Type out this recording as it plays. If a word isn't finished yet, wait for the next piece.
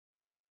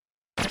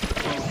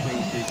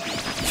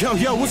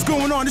Yo, what's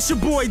going on? It's your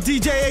boy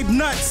DJ Ape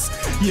Nuts.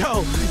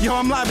 Yo,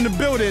 I'm live in the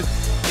building.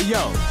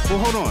 Yo, well,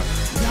 hold on.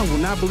 Y'all will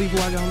not believe who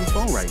I got on the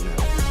phone right now.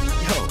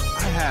 Yo,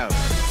 I have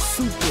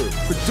super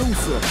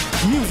producer,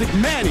 Music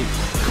Manny.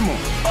 Come on.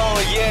 Oh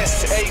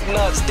yes, Ape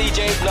Nuts,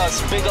 DJ Ape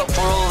Nuts. Big up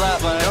for all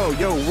that, man.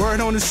 Yo, word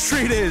on the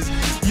street is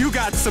you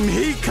got some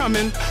heat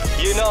coming.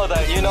 You know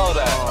that.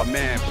 Oh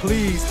man,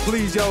 please,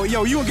 yo,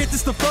 you gonna get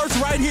this the first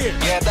right here.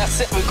 Yeah, that's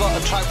it. We got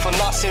a track for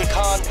Nasir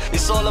Khan.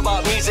 It's all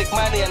about Music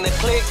Manny and the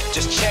click.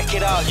 Just check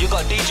it out. You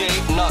got DJ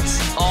Ape Nuts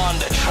on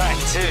the track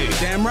too.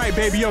 Damn right,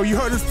 baby. Yo, you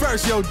heard it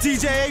first. Yo,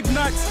 DJ Ape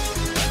Nuts,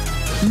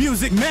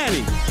 Music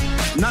Manny,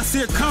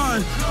 Nasir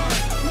Khan.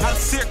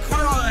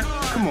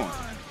 Come on.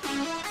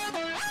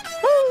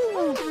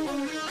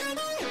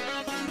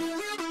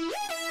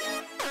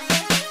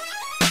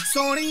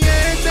 Soniye,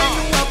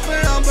 tenu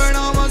apna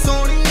banawa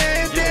Soniye,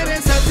 tere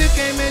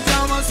sadke mein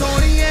jawa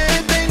Soniye,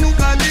 tenu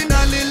gali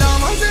nal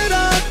lawa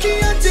zara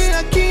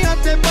akhiyan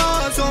te pa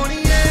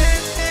Soniye,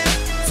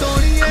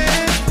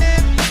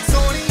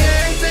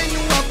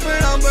 tenu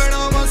apna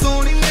banawa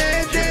Soniye,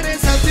 tere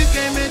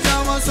sadke mein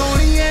jawa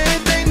Soniye,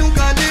 tenu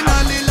gali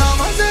nal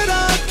lawa zara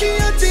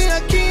akhiyan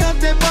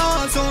te pa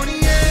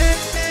Soniye.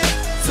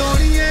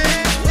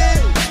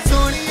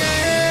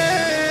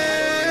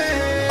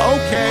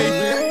 Okay.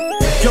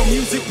 Yo,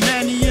 Music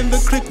Manny in the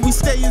click, we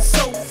stayin'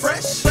 so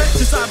fresh.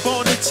 Just I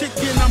bought a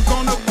chicken, I'm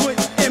gonna put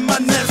in my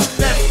nest.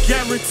 That's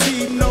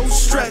guaranteed, no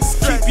stress.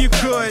 Keep you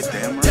good.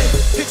 Take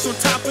pics on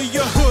top of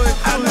your hood.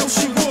 I know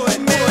she would.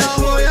 Mera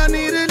hoya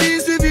ni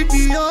release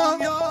video.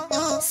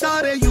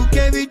 Sare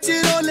UK vich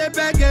role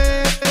pe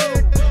gaye.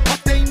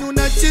 Tenu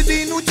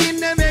nachdi nu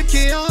jinne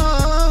vekhiya.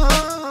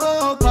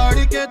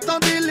 Phad ke ta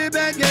dil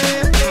pe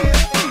gaye.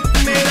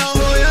 Mera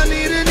hoya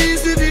ni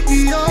release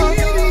video.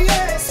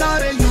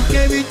 Sare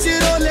UK vich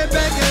role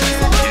pe gaye.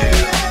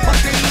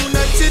 Tenu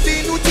nachdi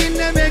nu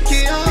jinne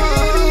vekhiya.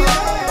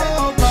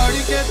 Phad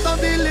ke ta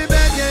dil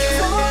pe gaye.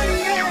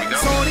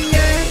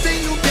 Soniye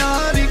tenu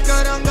pyar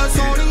karanga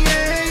Soniye,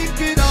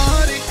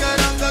 ikrar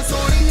karanga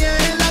Soniye,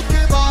 lakh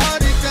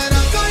baar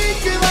karanga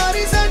ek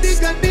wari sadi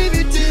gaddi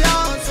vich aa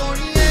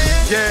Soniye.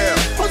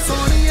 Yeah. Oh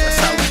Soniye,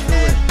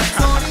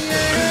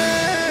 Soniye.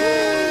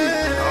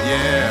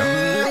 Yeah.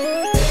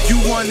 You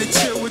wanna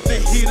chill with the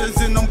heaters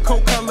and them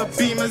coke color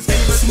beamers.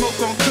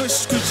 Smoke on kush,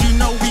 cause you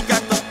know we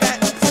got the fat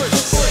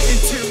push.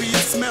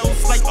 Interior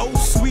smells like old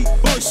sweet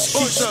bush.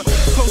 Keep a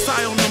close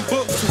eye on them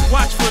books,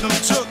 watch for them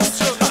jooks.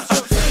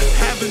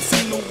 Haven't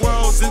seen the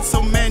world in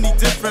so many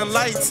different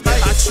lights.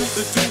 I choose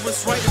to do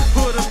what's right and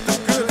put up the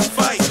good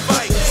fight.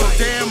 So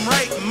damn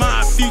right,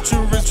 my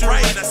future is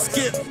right. I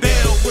skip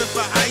bail with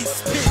an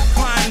ice pick,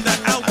 climb the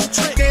out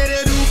trick.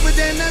 Tere roop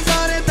de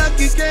nazare tak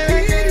ke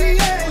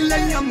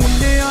laiya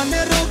mundeyan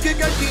ne rok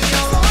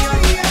gaddiyan.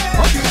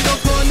 Window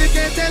khol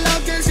ke te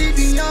lage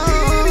sidiyan.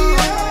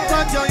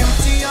 Taja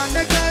unchiyan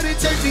ne kar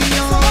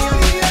chadiyan.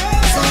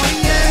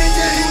 Soniye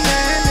jehdi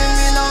main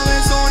milawe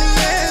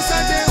Soniye,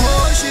 sade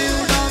hosh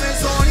udawe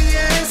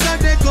Soniye,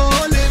 sade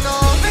kol na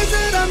me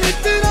tera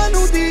mitra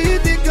nu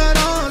deed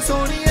kara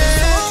Soniye.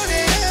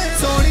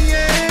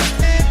 Soniye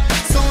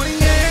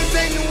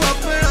tenu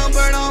apna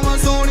banawa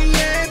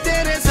Soniye,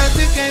 tere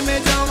sadke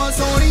mein jawa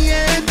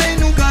Soniye,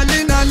 tenu gal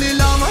nal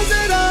lawa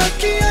zara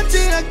akhiyan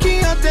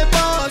te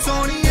pa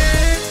Soniye.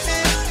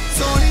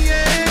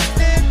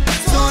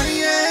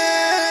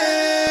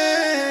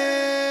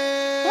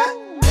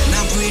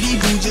 Now pretty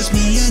boo, just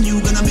me and you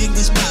gonna make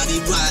this party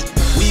rock.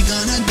 We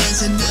gonna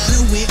dance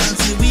another way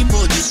until we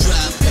both just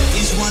drop.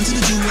 It's 1 to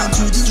the 2, 1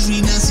 to the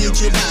 3, now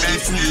set your body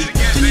free.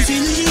 Can you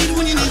feel it?